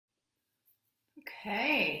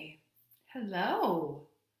Hey, hello.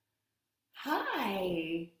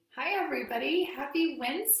 Hi. Hi, everybody. Happy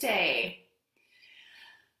Wednesday.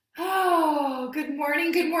 Oh, good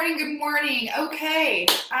morning, good morning, good morning. Okay,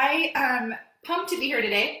 I am pumped to be here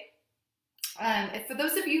today. For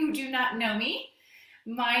those of you who do not know me,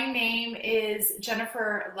 my name is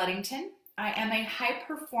Jennifer Luddington. I am a high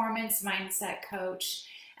performance mindset coach,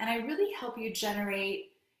 and I really help you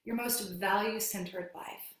generate your most value centered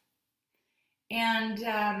life.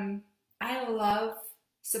 And I love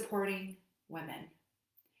supporting women.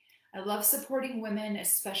 I love supporting women,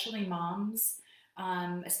 especially moms,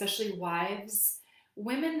 especially wives,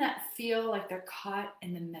 women that feel like they're caught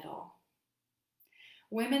in the middle,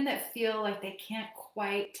 women that feel like they can't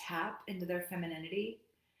quite tap into their femininity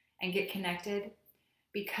and get connected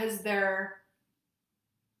because they're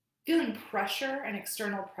feeling pressure and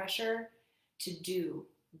external pressure to do,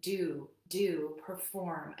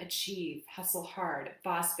 perform, achieve, hustle hard,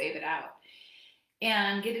 boss babe it out,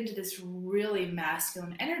 and get into this really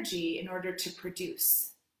masculine energy in order to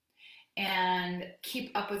produce and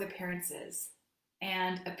keep up with appearances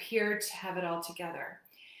and appear to have it all together.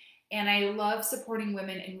 And I love supporting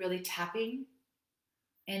women in really tapping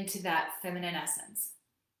into that feminine essence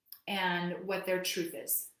and what their truth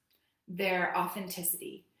is, their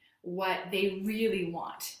authenticity, what they really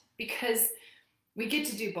want, because we get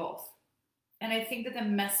to do both. And I think that the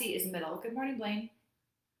messy is middle. Good morning, Blaine.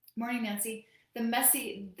 Morning, Nancy. The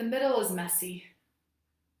middle is messy.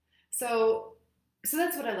 So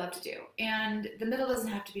that's what I love to do. And the middle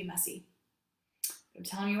doesn't have to be messy. I'm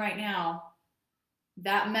telling you right now,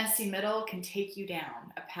 that messy middle can take you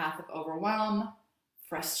down a path of overwhelm,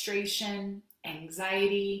 frustration,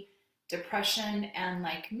 anxiety, depression, and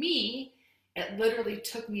like me, it literally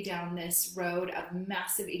took me down this road of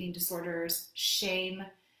massive eating disorders, shame,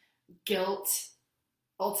 guilt,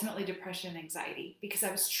 ultimately depression and anxiety, because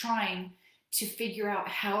I was trying to figure out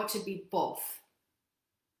how to be both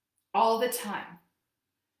all the time.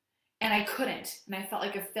 And I couldn't. And I felt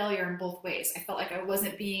like a failure in both ways. I felt like I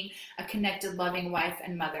wasn't being a connected, loving wife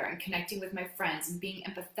and mother and connecting with my friends and being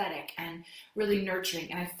empathetic and really nurturing.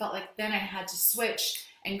 And I felt like then I had to switch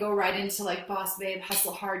and go right into like boss babe,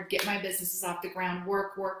 hustle hard, get my businesses off the ground,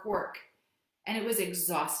 work, work, work. And it was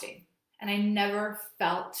exhausting. And I never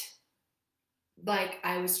felt like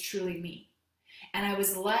I was truly me. And I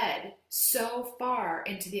was led so far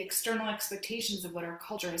into the external expectations of what our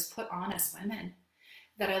culture has put on us women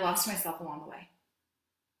that I lost myself along the way.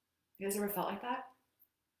 You guys ever felt like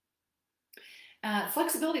that?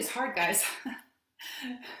 Flexibility is hard, guys.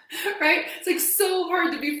 Right? It's like so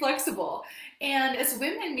hard to be flexible. And as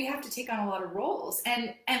women, we have to take on a lot of roles,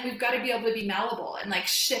 and we've got to be able to be malleable and like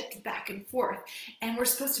shift back and forth. And we're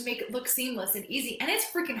supposed to make it look seamless and easy, and it's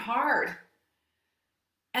freaking hard.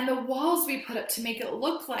 And the walls we put up to make it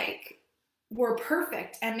look like we're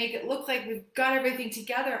perfect and make it look like we've got everything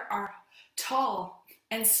together are tall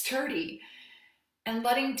and sturdy. And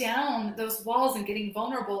letting down those walls and getting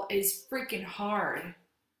vulnerable is freaking hard.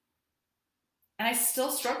 And I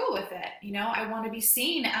still struggle with it. You know, I want to be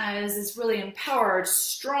seen as this really empowered,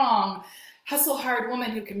 strong, hustle hard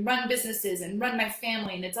woman who can run businesses and run my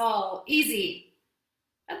family and it's all easy.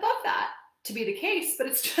 I'd love that to be the case, but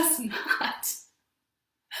it's just not.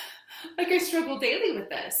 Like I struggle daily with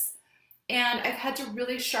this. And I've had to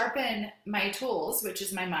really sharpen my tools, which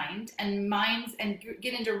is my mind, and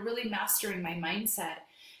get into really mastering my mindset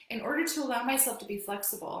in order to allow myself to be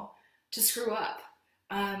flexible, to screw up,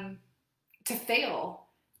 to fail,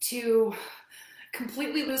 to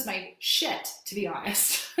completely lose my shit, to be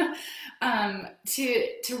honest,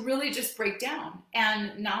 to really just break down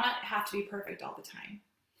and not have to be perfect all the time.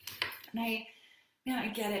 And I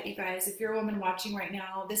get it, you guys. If you're a woman watching right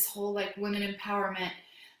now, this whole like women empowerment,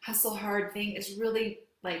 hustle hard thing is really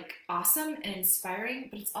like awesome and inspiring,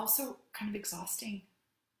 but it's also kind of exhausting.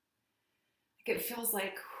 Like it feels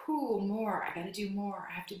like, more. I gotta do more.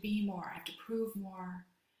 I have to be more. I have to prove more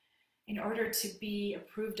in order to be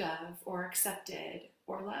approved of or accepted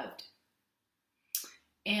or loved.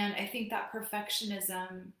 And I think that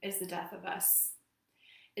perfectionism is the death of us,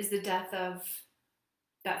 is the death of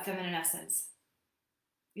that feminine essence.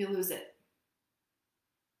 You lose it.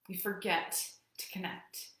 You forget to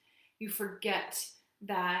connect. You forget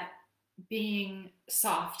that being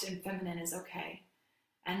soft and feminine is okay,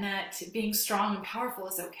 and that being strong and powerful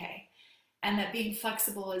is okay, and that being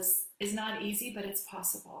flexible is not easy, but it's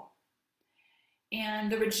possible. And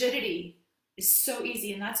the rigidity is so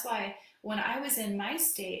easy, and that's why when I was in my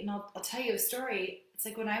state, and I'll tell you a story, it's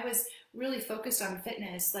like when I was really focused on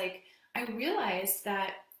fitness, like I realized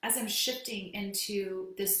that as I'm shifting into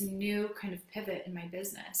this new kind of pivot in my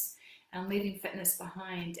business, and leaving fitness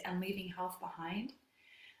behind and leaving health behind,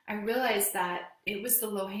 I realized that it was the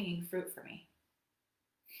low-hanging fruit for me.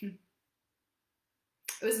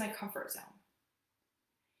 It was my comfort zone.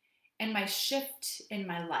 And my shift in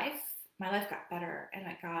my life got better and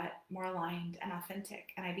it got more aligned and authentic.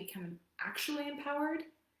 And I became actually empowered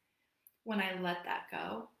when I let that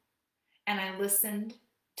go and I listened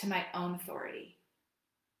to my own authority.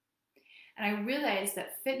 And I realized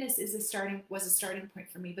that fitness was a starting point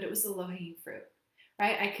for me, but it was the low-hanging fruit,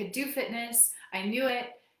 right? I could do fitness. I knew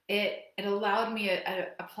it. It allowed me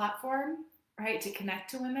a platform, right, to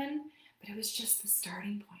connect to women, but it was just the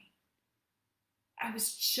starting point. I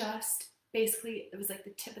was just basically, it was like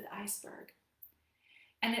the tip of the iceberg.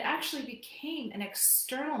 And it actually became an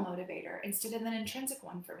external motivator instead of an intrinsic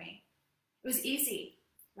one for me. It was easy,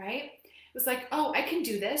 right? It was like, oh, I can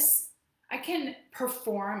do this. I can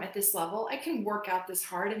perform at this level. I can work out this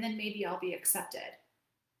hard and then maybe I'll be accepted,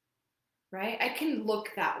 right? I can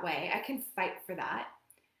look that way. I can fight for that,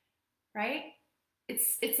 right?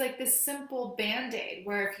 It's like this simple Band-Aid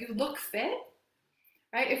where if you look fit,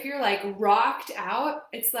 right? If you're like rocked out,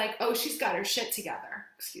 it's like, oh, she's got her shit together.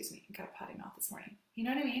 Excuse me, I got a potty mouth this morning. You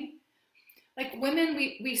know what I mean? Like women,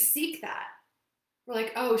 we seek that. We're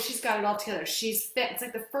like, oh, she's got it all together. She's fit. It's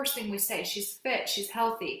like the first thing we say. She's fit. She's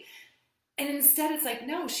healthy. And instead it's like,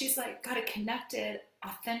 no, she's like got a connected,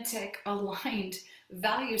 authentic, aligned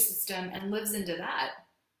value system and lives into that.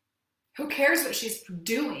 Who cares what she's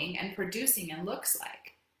doing and producing and looks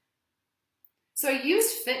like? So I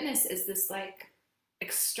used fitness as this like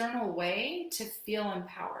external way to feel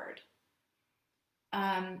empowered.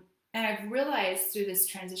 And I've realized through this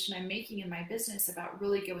transition I'm making in my business about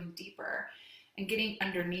really going deeper and getting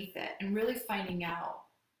underneath it and really finding out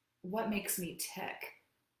what makes me tick.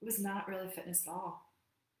 It was not really fitness at all.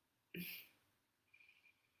 It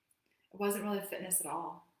wasn't really fitness at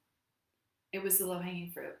all. It was the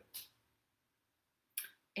low-hanging fruit.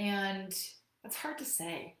 And that's hard to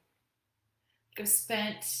say. I've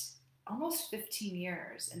spent almost 15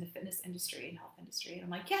 years in the fitness industry and health industry. And I'm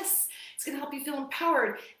like, yes, it's going to help you feel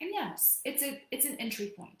empowered. And yes, it's an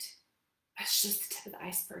entry point. That's just the tip of the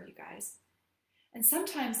iceberg, you guys. And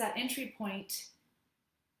sometimes that entry point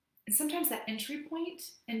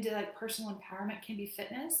into like personal empowerment can be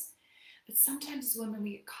fitness. But sometimes as women,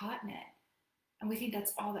 we get caught in it. And we think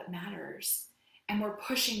that's all that matters. And we're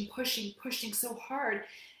pushing so hard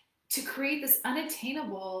to create this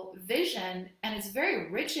unattainable vision, and it's very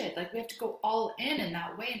rigid. Like we have to go all in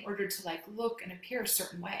that way in order to like look and appear a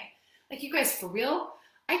certain way. Like you guys, for real,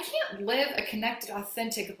 I can't live a connected,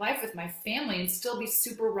 authentic life with my family and still be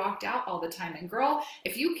super rocked out all the time. And girl,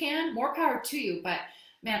 if you can, more power to you. But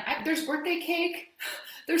man, there's birthday cake.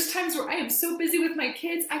 There's times where I am so busy with my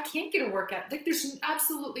kids, I can't get a workout. Like there's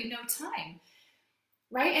absolutely no time.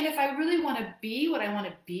 Right? And if I really want to be what I want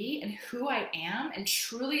to be and who I am and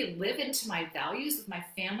truly live into my values with my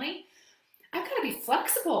family, I've got to be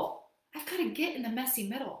flexible. I've got to get in the messy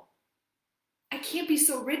middle. I can't be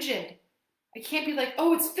so rigid. I can't be like,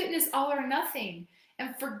 oh, it's fitness all or nothing,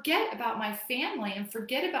 and forget about my family and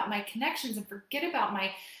forget about my connections and forget about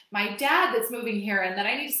my dad that's moving here and that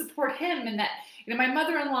I need to support him and that my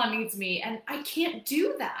mother-in-law needs me. And I can't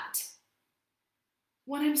do that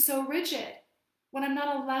when I'm so rigid. When I'm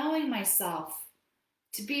not allowing myself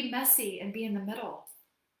to be messy and be in the middle.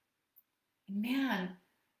 And man,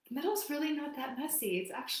 the middle's really not that messy.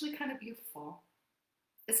 It's actually kind of beautiful.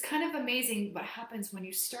 It's kind of amazing what happens when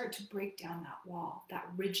you start to break down that wall, that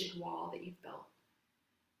rigid wall that you've built.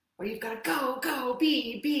 Where you've got to go,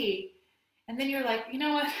 be. And then you're like, you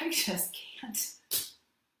know what? I just can't.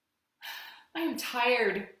 I am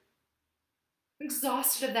tired. I'm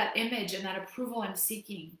exhausted of that image and that approval I'm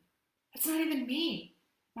seeking. That's not even me.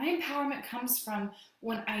 My empowerment comes from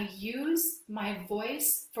when I use my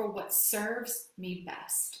voice for what serves me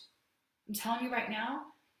best. I'm telling you right now,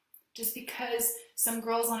 just because some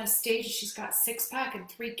girl's on a stage and she's got 6-pack and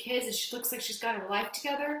 3 kids and she looks like she's got her life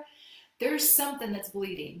together, there's something that's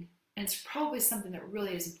bleeding. And it's probably something that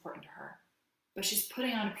really is important to her. But she's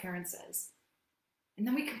putting on appearances. And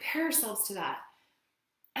then we compare ourselves to that.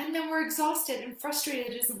 And then we're exhausted and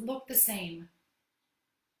frustrated. It doesn't look the same.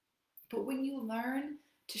 But when you learn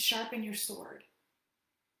to sharpen your sword,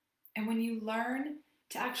 and when you learn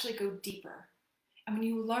to actually go deeper, and when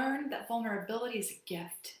you learn that vulnerability is a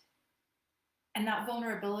gift, and that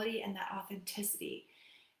vulnerability and that authenticity,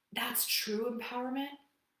 that's true empowerment.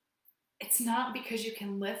 It's not because you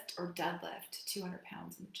can lift or deadlift 200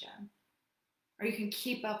 pounds in the gym, or you can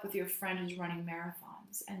keep up with your friend who's running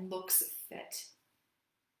marathons and looks fit.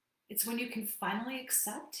 It's when you can finally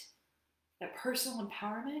accept that personal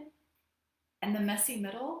empowerment and the messy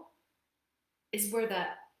middle is where the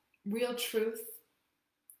real truth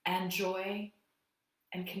and joy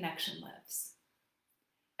and connection lives.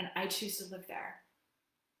 And I choose to live there.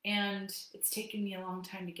 And it's taken me a long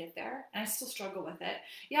time to get there. And I still struggle with it.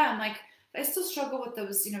 Yeah, I still struggle with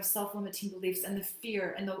those, self-limiting beliefs and the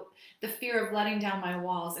fear and the fear of letting down my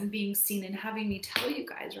walls and being seen, and having me tell you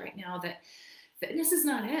guys right now that fitness is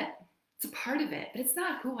not it. It's a part of it, but it's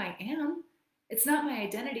not who I am. It's not my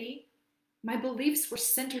identity. My beliefs were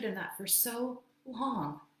centered in that for so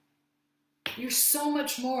long. You're so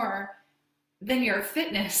much more than your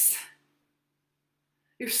fitness.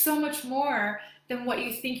 You're so much more than what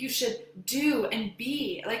you think you should do and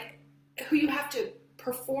be, like who you have to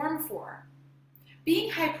perform for.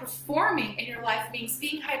 Being high performing in your life means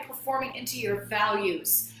being high performing into your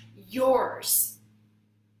values, yours.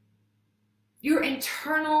 Your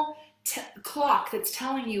internal clock that's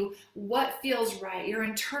telling you what feels right, your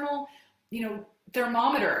internal,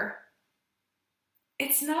 thermometer.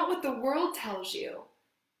 It's not what the world tells you.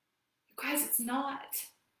 You guys, it's not.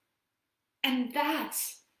 And that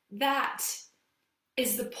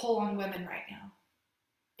is the pull on women right now.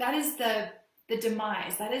 That is the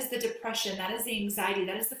demise. That is the depression. That is the anxiety.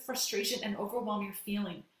 That is the frustration and overwhelm you're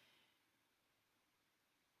feeling.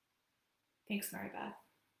 Thanks, Mary Beth.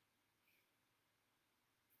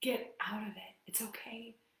 Get out of it. It's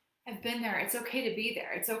okay. I've been there. It's okay to be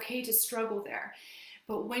there. It's okay to struggle there.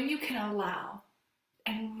 But when you can allow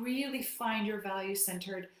and really find your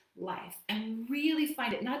value-centered life and really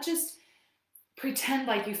find it, not just pretend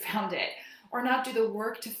like you found it or not do the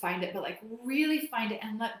work to find it, but like really find it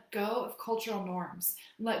and let go of cultural norms.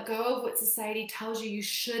 Let go of what society tells you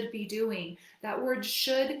should be doing. That word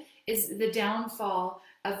should is the downfall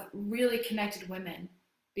of really connected women,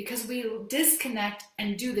 because we disconnect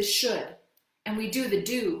and do the should and we do the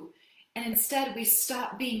do, and instead we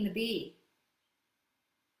stop being the be.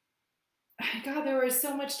 God, there was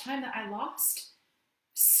so much time that I lost,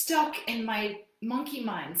 stuck in my monkey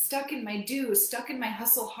mind, stuck in my do, stuck in my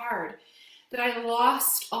hustle hard, that I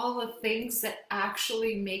lost all the things that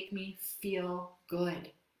actually make me feel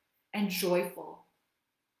good and joyful.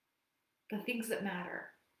 The things that matter.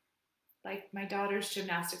 Like my daughter's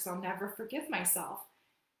gymnastics, I'll never forgive myself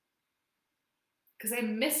because I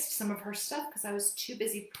missed some of her stuff because I was too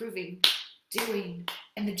busy proving, doing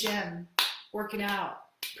in the gym, working out,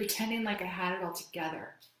 pretending like I had it all together.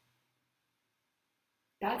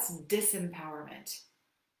 That's disempowerment.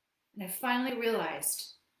 And I finally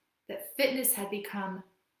realized that fitness had become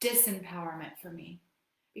disempowerment for me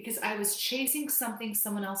because I was chasing something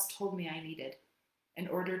someone else told me I needed in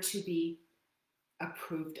order to be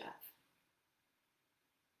approved of.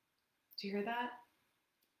 Do you hear that?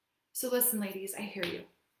 So listen, ladies, I hear you.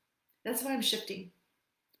 That's why I'm shifting.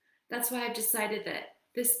 That's why I've decided that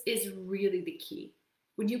this is really the key.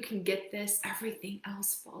 When you can get this, everything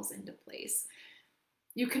else falls into place.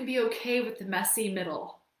 You can be okay with the messy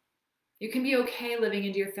middle. You can be okay living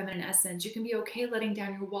into your feminine essence. You can be okay letting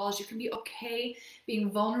down your walls. You can be okay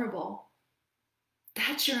being vulnerable.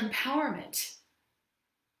 That's your empowerment.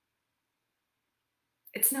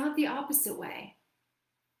 It's not the opposite way.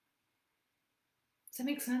 Does that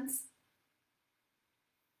make sense?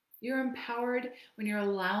 You're empowered when you're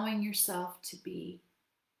allowing yourself to be,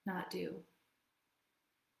 not do.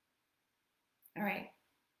 All right.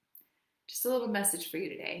 Just a little message for you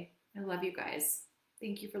today. I love you guys.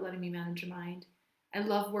 Thank you for letting me manage your mind. I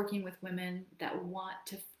love working with women that want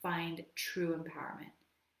to find true empowerment,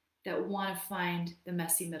 that want to find the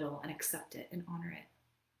messy middle and accept it and honor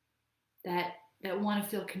it, that want to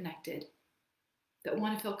feel connected, that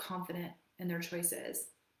want to feel confident in their choices.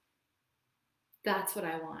 That's what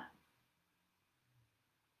I want.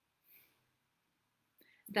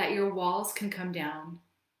 That your walls can come down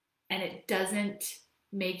and it doesn't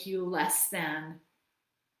make you less than,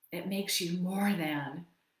 it makes you more than,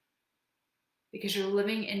 because you're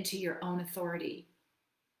living into your own authority.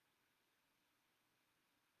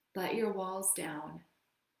 Let your walls down,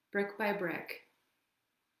 brick by brick,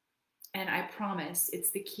 and I promise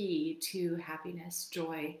it's the key to happiness,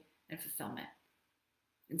 joy, and fulfillment,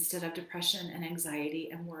 instead of depression and anxiety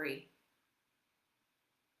and worry.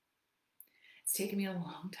 It's taken me a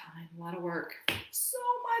long time, a lot of work, so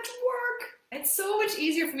much work. It's so much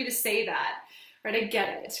easier for me to say that, right? I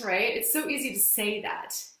get it, right? It's so easy to say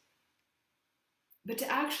that. But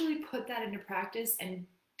to actually put that into practice and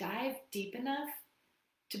dive deep enough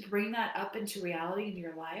to bring that up into reality into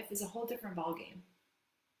your life is a whole different ballgame.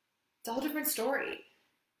 It's a whole different story.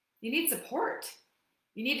 You need support.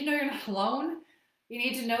 You need to know you're not alone. You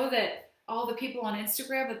need to know that all the people on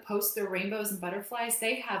Instagram that post their rainbows and butterflies,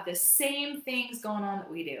 they have the same things going on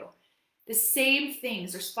that we do. The same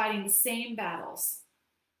things. They're fighting the same battles.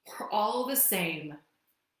 We're all the same.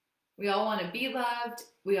 We all want to be loved.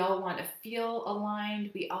 We all want to feel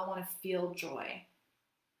aligned. We all want to feel joy.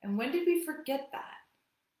 And when did we forget that?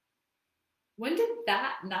 When did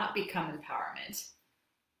that not become empowerment?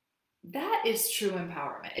 That is true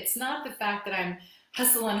empowerment. It's not the fact that I'm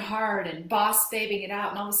hustling hard and boss babing it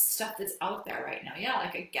out and all the stuff that's out there right now. Yeah,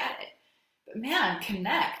 like I get it. But man,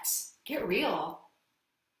 connect. Get real.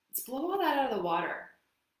 Let's blow all that out of the water.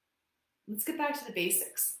 Let's get back to the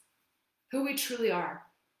basics. Who we truly are.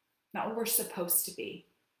 Not what we're supposed to be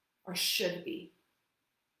or should be.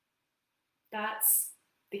 That's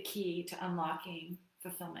the key to unlocking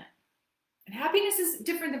fulfillment. And happiness is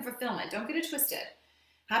different than fulfillment. Don't get it twisted.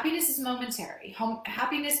 Happiness is momentary.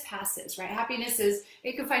 Happiness passes, right? Happiness is,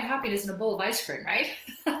 you can find happiness in a bowl of ice cream, right?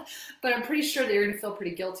 But I'm pretty sure that you're going to feel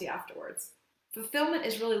pretty guilty afterwards. Fulfillment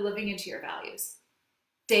is really living into your values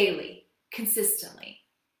daily, consistently,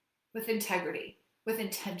 with integrity, with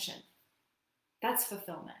intention. That's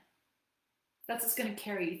fulfillment. That's what's going to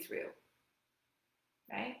carry you through,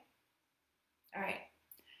 right? All right.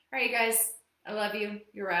 All right, you guys. I love you.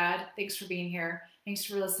 You're rad. Thanks for being here. Thanks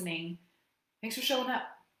for listening. Thanks for showing up.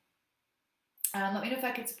 Let me know if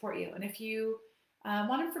I can support you. And if you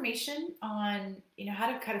want information on, how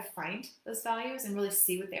to kind of find those values and really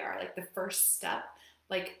see what they are, like the first step,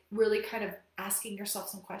 like really kind of asking yourself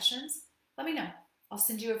some questions, let me know. I'll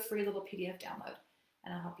send you a free little PDF download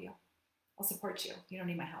and I'll help you. I'll support you. You don't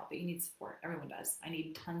need my help, but you need support. Everyone does. I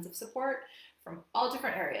need tons of support from all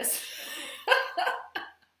different areas.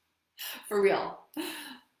 For real.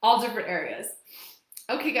 All different areas.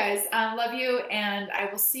 Okay, guys, love you, and I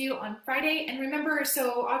will see you on Friday. And remember,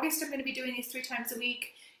 so August, I'm going to be doing these 3 times a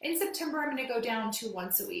week. In September, I'm going to go down to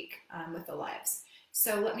once a week with the lives.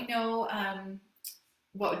 So let me know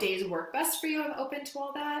what days work best for you. I'm open to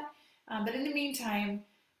all that. But in the meantime,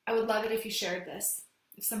 I would love it if you shared this.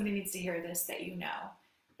 If somebody needs to hear this that you know,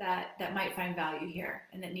 that might find value here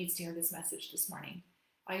and that needs to hear this message this morning,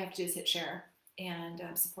 all you have to do is hit share and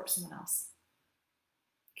support someone else.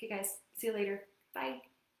 Okay, guys, see you later. Bye.